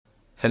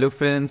Hello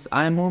friends,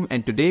 I am Om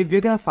and today we're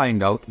gonna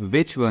find out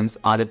which ones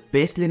are the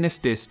best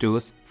Linux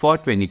distros for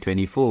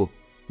 2024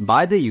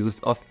 by the use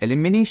of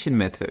elimination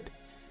method,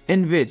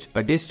 in which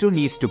a distro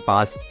needs to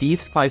pass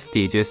these 5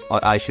 stages,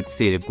 or I should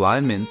say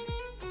requirements,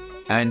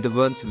 and the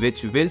ones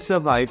which will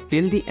survive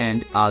till the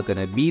end are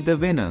gonna be the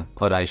winner,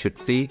 or I should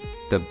say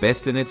the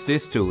best Linux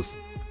distros.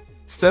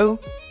 So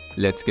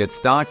let's get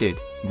started.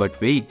 But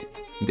wait,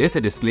 there's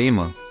a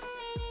disclaimer.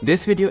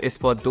 This video is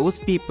for those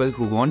people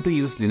who want to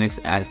use Linux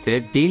as their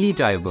daily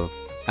driver,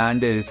 and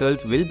the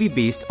result will be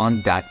based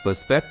on that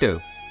perspective.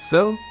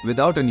 So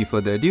without any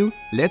further ado,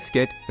 let's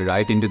get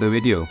right into the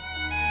video.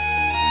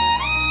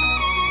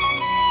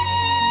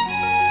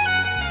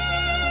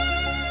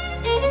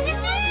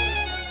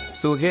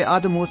 So here are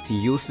the most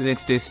used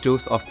Linux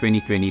distros of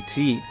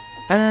 2023,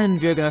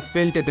 and we're gonna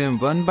filter them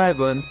one by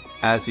one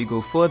as we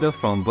go further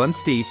from one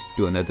stage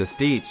to another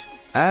stage.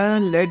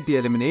 And let the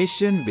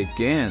elimination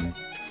begin.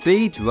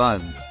 Stage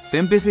 1.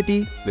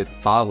 Simplicity with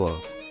power.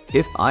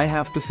 If I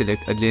have to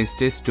select a Linux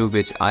distro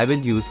which I will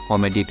use for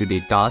my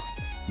day-to-day tasks,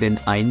 then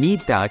I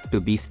need that to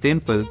be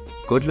simple,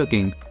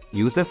 good-looking,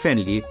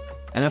 user-friendly,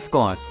 and of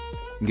course,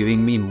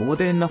 giving me more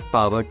than enough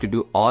power to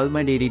do all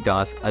my daily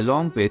tasks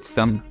along with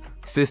some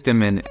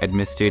system and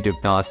administrative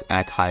tasks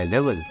at high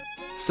level.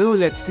 So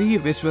let's see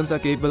which ones are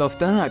capable of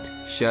that,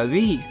 shall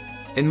we?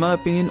 In my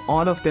opinion,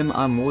 all of them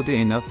are more than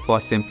enough for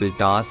simple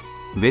tasks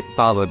with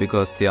power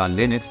because they are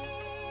Linux.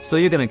 So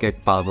you're gonna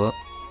get power,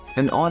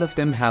 and all of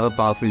them have a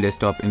powerful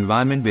desktop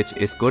environment which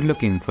is good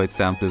looking. For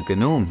example,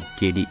 GNOME,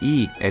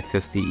 KDE,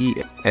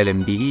 XFCE,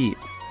 LMDE,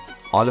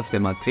 all of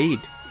them are great.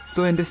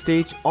 So in this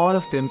stage, all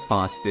of them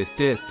pass this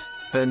test.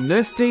 The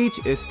next stage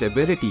is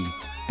stability,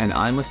 and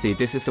I must say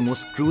this is the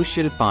most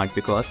crucial part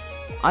because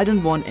I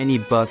don't want any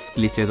bugs,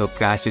 glitches or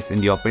crashes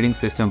in the operating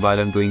system while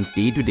I'm doing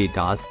day-to-day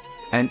tasks.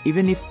 And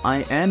even if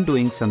I am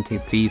doing something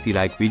crazy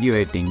like video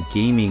editing,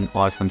 gaming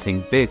or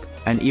something big,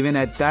 and even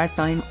at that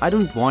time I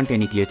don't want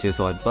any glitches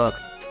or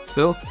bugs.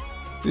 So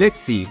let's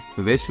see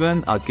which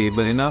one are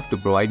capable enough to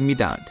provide me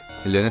that.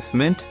 Linux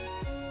Mint,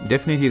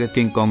 definitely the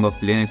King Kong of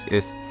Linux,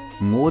 is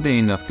more than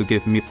enough to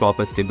give me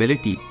proper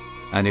stability,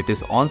 and it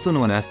is also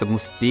known as the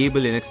most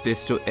stable Linux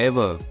distro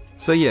ever.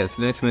 So yes,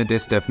 Linux Mint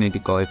is definitely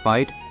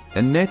qualified.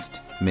 And next,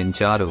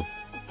 Manjaro.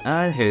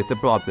 And here's the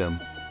problem.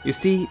 You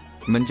see,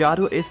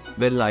 Manjaro is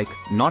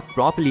not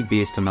properly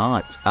based on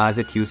Arch, as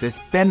it uses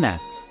PEMAP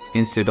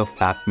instead of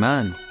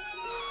Pacman.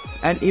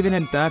 And even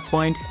at that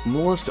point,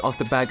 most of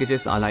the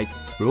packages are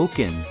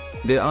broken.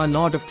 There are a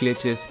lot of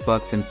glitches,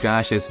 bugs and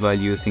crashes while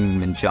using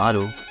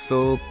Manjaro,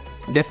 so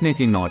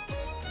definitely not.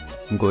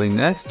 Going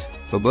next,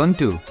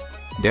 Ubuntu.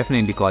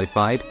 Definitely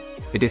qualified.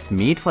 It is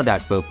made for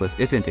that purpose,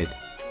 isn't it?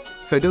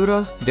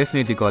 Fedora,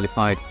 definitely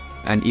qualified,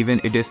 and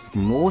even it is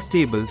more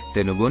stable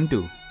than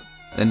Ubuntu.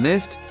 And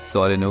next,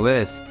 Solid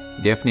OS.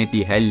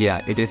 Definitely hell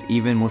yeah, it is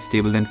even more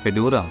stable than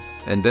Fedora.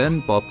 And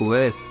then Pop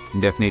OS,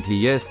 definitely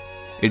yes.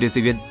 It is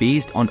even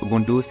based on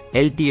Ubuntu's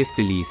LTS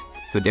release,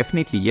 so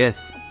definitely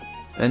yes.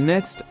 And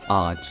next,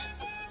 Arch.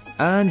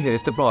 And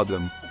here's the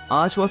problem.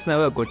 Arch was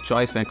never a good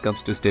choice when it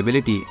comes to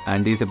stability,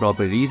 and there's a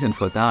proper reason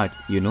for that,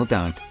 you know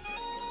that.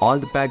 All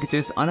the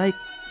packages are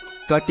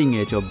cutting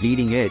edge or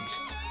bleeding edge.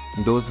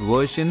 Those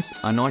versions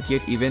are not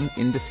yet even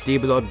in the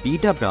stable or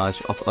beta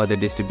branch of other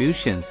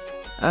distributions.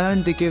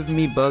 And they give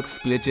me bugs,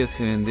 glitches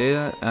here and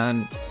there,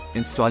 and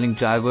installing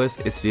drivers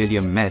is really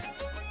a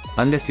mess,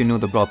 unless you know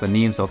the proper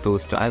names of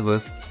those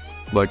drivers.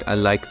 But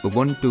unlike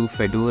Ubuntu,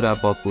 Fedora,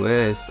 Pop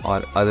OS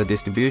or other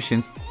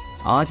distributions,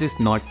 Arch is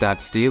not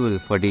that stable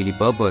for daily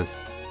purpose.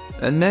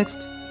 And next,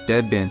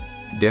 Debian,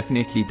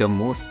 definitely the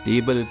most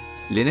stable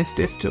Linux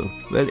distro.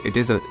 Well, it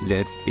is a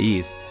Linux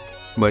base,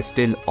 but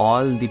still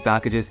all the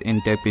packages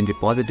in Debian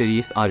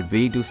repositories are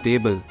way too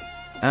stable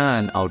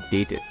and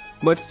outdated.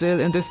 But still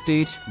in this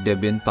stage,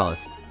 Debian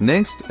pass.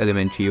 Next,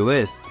 Elementary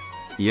OS.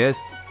 Yes,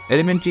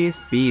 Elementary is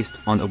based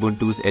on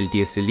Ubuntu's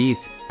LTS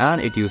release,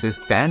 and it uses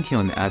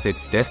Pantheon as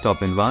its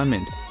desktop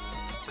environment.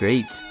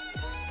 Great.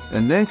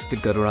 And next,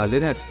 Fedora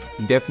Linux.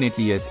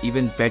 Definitely yes,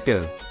 even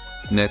better.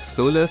 Next,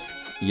 Solus.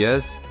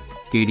 Yes.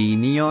 KDE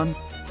Neon.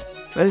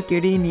 Well,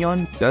 KDE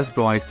Neon does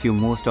provide you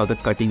most of the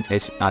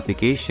cutting-edge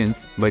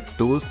applications, but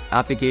those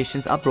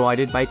applications are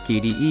provided by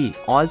KDE.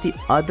 All the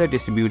other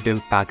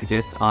distributive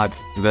packages are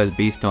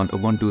based on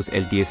Ubuntu's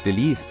LTS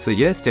release. So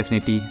yes,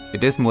 definitely,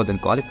 it is more than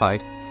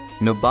qualified.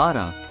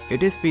 Nubara,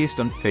 it is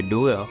based on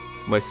Fedora,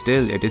 but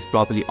still it is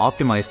properly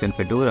optimized in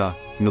Fedora.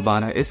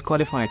 Nubara is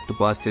qualified to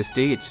pass this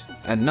stage.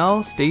 And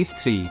now stage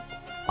 3,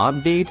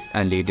 updates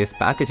and latest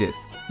packages.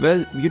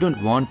 Well, you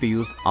don't want to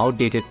use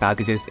outdated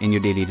packages in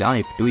your daily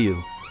life, do you?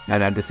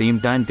 And at the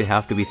same time, they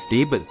have to be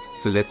stable.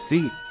 So let's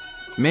see.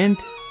 Mint,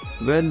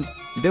 well,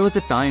 there was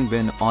a time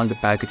when all the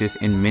packages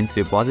in Mint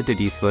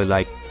repositories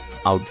were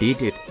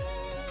outdated.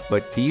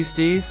 But these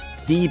days,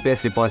 the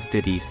best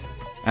repositories.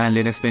 And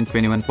Linux Mint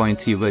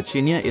 21.3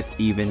 Virginia is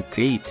even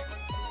great.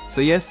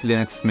 So yes,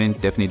 Linux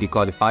Mint definitely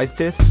qualifies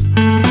this.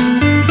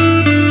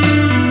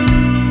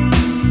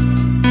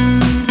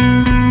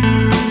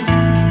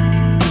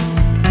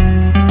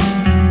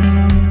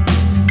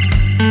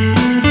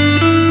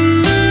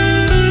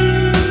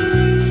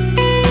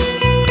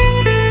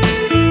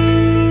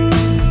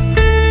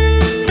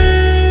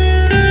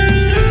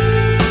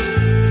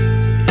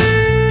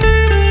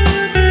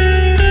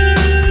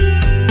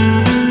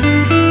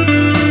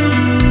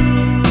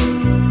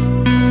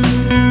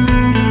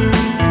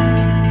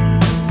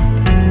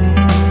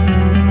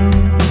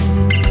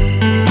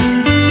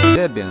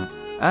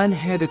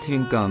 here the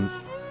thing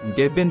comes.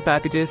 Debian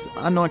packages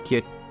are not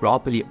yet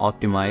properly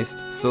optimized,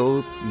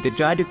 so they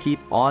try to keep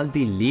all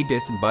the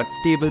latest but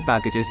stable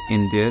packages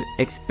in their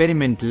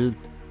experimental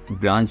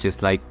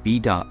branches like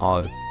beta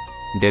or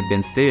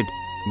Debian Sid.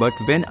 But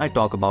when I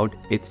talk about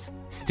its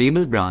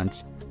stable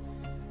branch,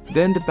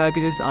 then the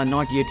packages are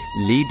not yet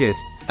latest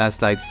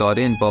as like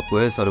Zorin, Pop!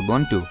 OS or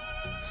Ubuntu.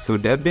 So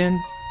Debian,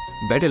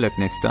 better luck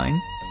next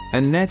time.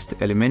 And next,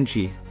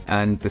 Elementary,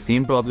 and the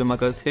same problem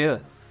occurs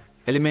here.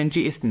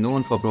 Elementary is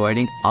known for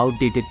providing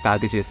outdated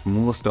packages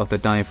most of the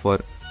time for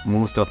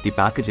most of the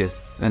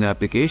packages and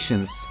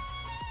applications,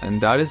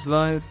 and that is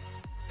why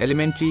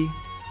Elementary,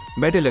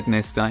 better luck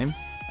next time.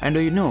 And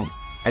do you know,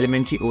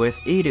 Elementary OS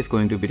 8 is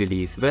going to be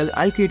released? Well,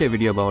 I'll create a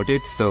video about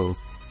it, so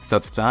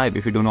subscribe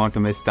if you don't want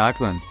to miss that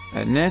one.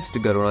 And next,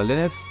 Garona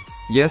Linux,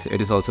 yes, it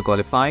is also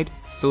qualified.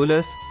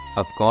 Solus,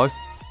 of course.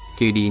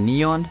 KDE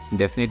Neon,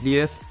 definitely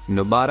yes.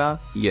 Nobara,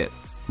 yes.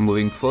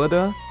 Moving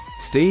further,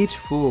 Stage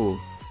 4.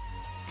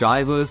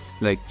 Drivers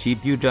like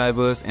GPU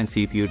drivers and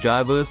CPU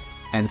drivers,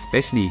 and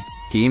especially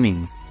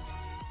gaming.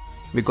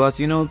 Because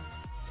you know,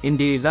 in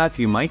daily life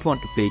you might want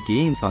to play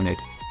games on it.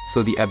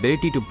 So the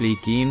ability to play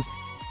games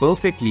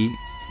perfectly,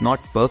 not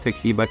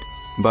perfectly but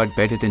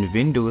better than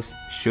Windows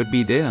should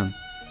be there.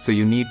 So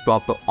you need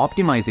proper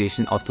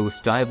optimization of those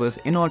drivers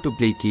in order to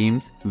play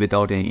games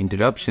without any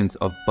interruptions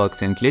of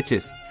bugs and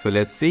glitches. So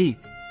let's see.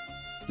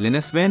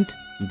 Linux Mint,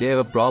 they have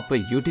a proper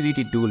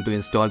utility tool to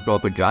install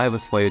proper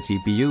drivers for your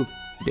GPU.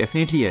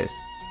 Definitely yes.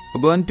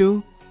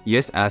 Ubuntu,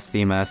 yes, as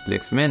same as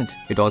Linux Mint.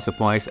 It also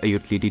provides a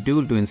utility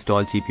tool to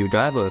install GPU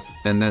drivers.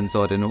 And then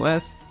Zorin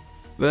OS,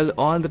 well,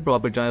 all the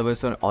proper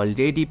drivers are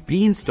already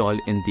pre-installed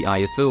in the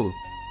ISO.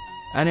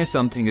 And if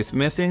something is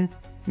missing,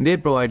 they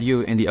provide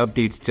you in the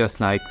updates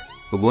just like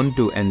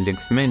Ubuntu and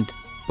Linux Mint.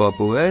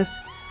 Pop! OS,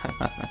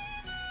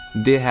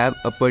 they have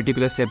a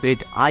particular separate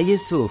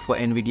ISO for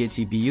NVIDIA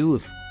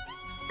GPUs.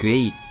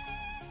 Great.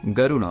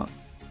 Garuna.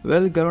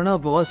 Well, Garuna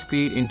was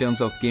great in terms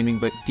of gaming,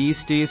 but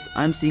these days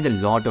I'm seeing a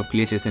lot of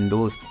glitches in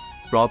those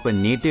proper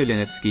native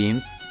Linux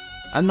games.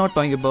 I'm not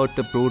talking about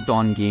the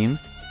Proton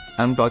games.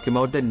 I'm talking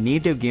about the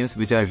native games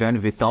which are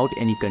run without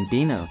any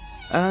container.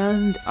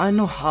 And I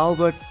know how,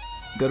 but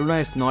Garuna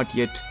is not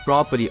yet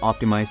properly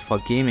optimized for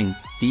gaming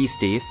these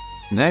days.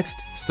 Next,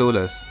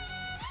 Solus.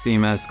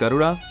 Same as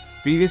Garuna.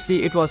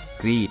 Previously it was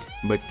great,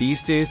 but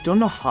these days don't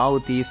know how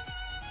these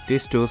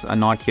distros are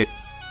not yet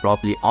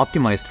properly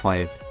optimized for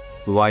it.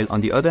 While on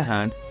the other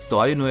hand,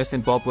 Zorin OS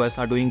and Pop! OS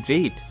are doing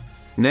great.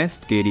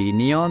 Next, KDE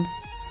Neon.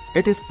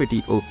 It is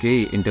pretty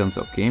okay in terms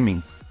of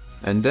gaming.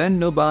 And then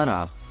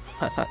Nobara.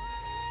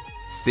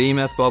 Same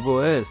as Pop!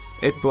 OS,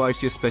 it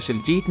provides you special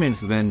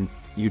treatments when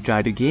you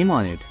try to game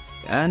on it.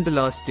 And the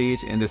last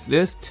stage in this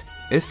list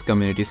is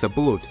community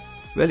support.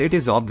 Well, it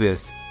is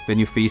obvious, when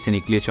you face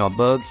any glitch or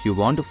bug, you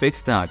want to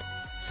fix that.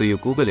 So you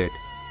Google it,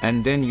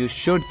 and then you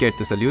should get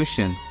the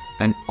solution.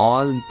 And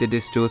all the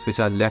distros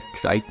which are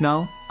left right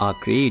now are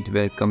great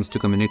when it comes to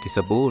community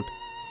support.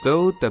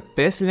 So the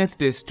best Linux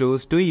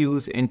distros to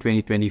use in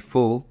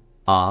 2024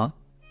 are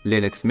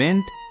Linux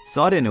Mint,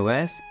 Zorin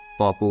OS,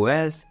 Pop!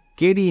 OS,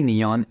 KDE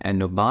Neon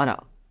and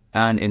Nobara.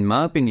 And in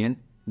my opinion,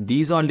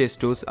 these all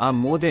distros are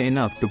more than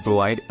enough to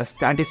provide a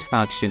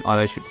satisfaction, or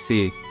I should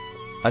say,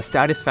 a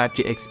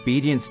satisfactory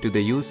experience to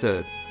the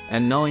user.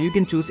 And now you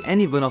can choose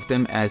any one of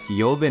them as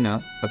your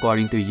winner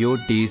according to your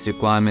taste,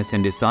 requirements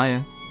and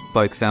desire.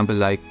 For example,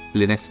 like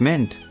Linux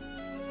Mint.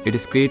 It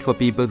is great for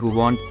people who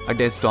want a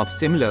desktop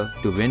similar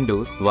to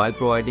Windows while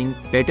providing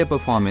better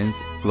performance,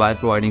 while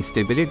providing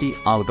stability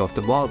out of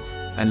the box.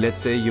 And let's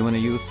say you want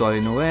to use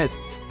Zorin OS,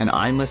 and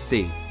I must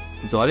say,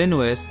 Zorin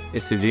OS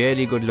is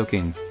really good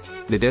looking.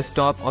 The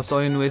desktop of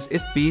Zorin OS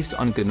is based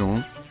on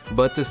GNOME,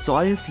 but the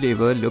Zorin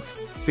flavor looks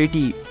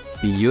pretty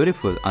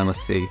beautiful, I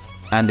must say.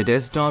 And the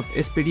desktop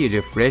is pretty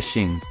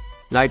refreshing.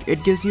 Like,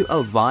 it gives you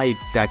a vibe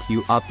that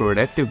you are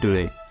productive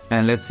today.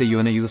 And let's say you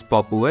want to use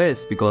Pop!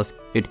 OS because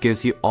it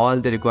gives you all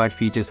the required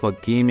features for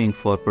gaming,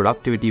 for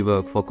productivity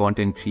work, for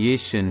content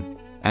creation.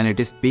 And it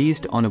is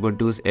based on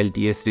Ubuntu's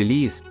LTS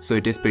release, so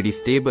it is pretty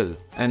stable.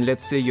 And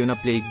let's say you want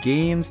to play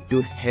games,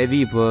 do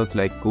heavy work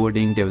like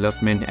coding,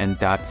 development and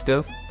that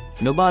stuff.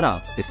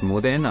 Nobara is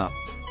more than enough.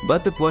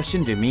 But the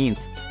question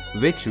remains,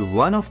 which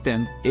one of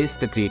them is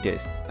the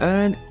greatest?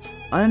 And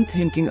I'm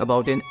thinking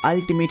about an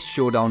ultimate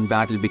showdown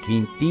battle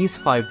between these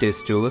 5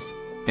 distros,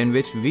 in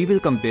which we will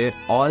compare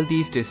all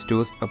these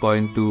distros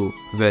according to,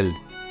 well,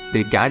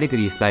 the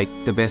categories like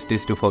the best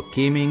distro for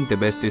gaming, the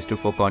best distro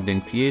for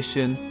content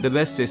creation, the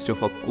best distro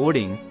for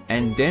coding,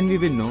 and then we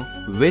will know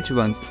which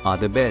ones are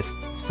the best.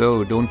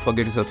 So don't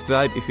forget to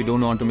subscribe if you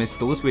don't want to miss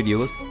those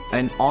videos,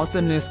 and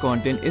awesomeness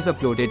content is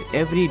uploaded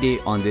every day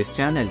on this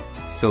channel.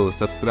 So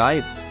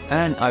subscribe,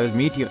 and I will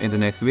meet you in the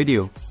next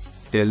video.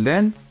 Till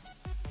then,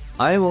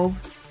 I will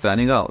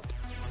signing out.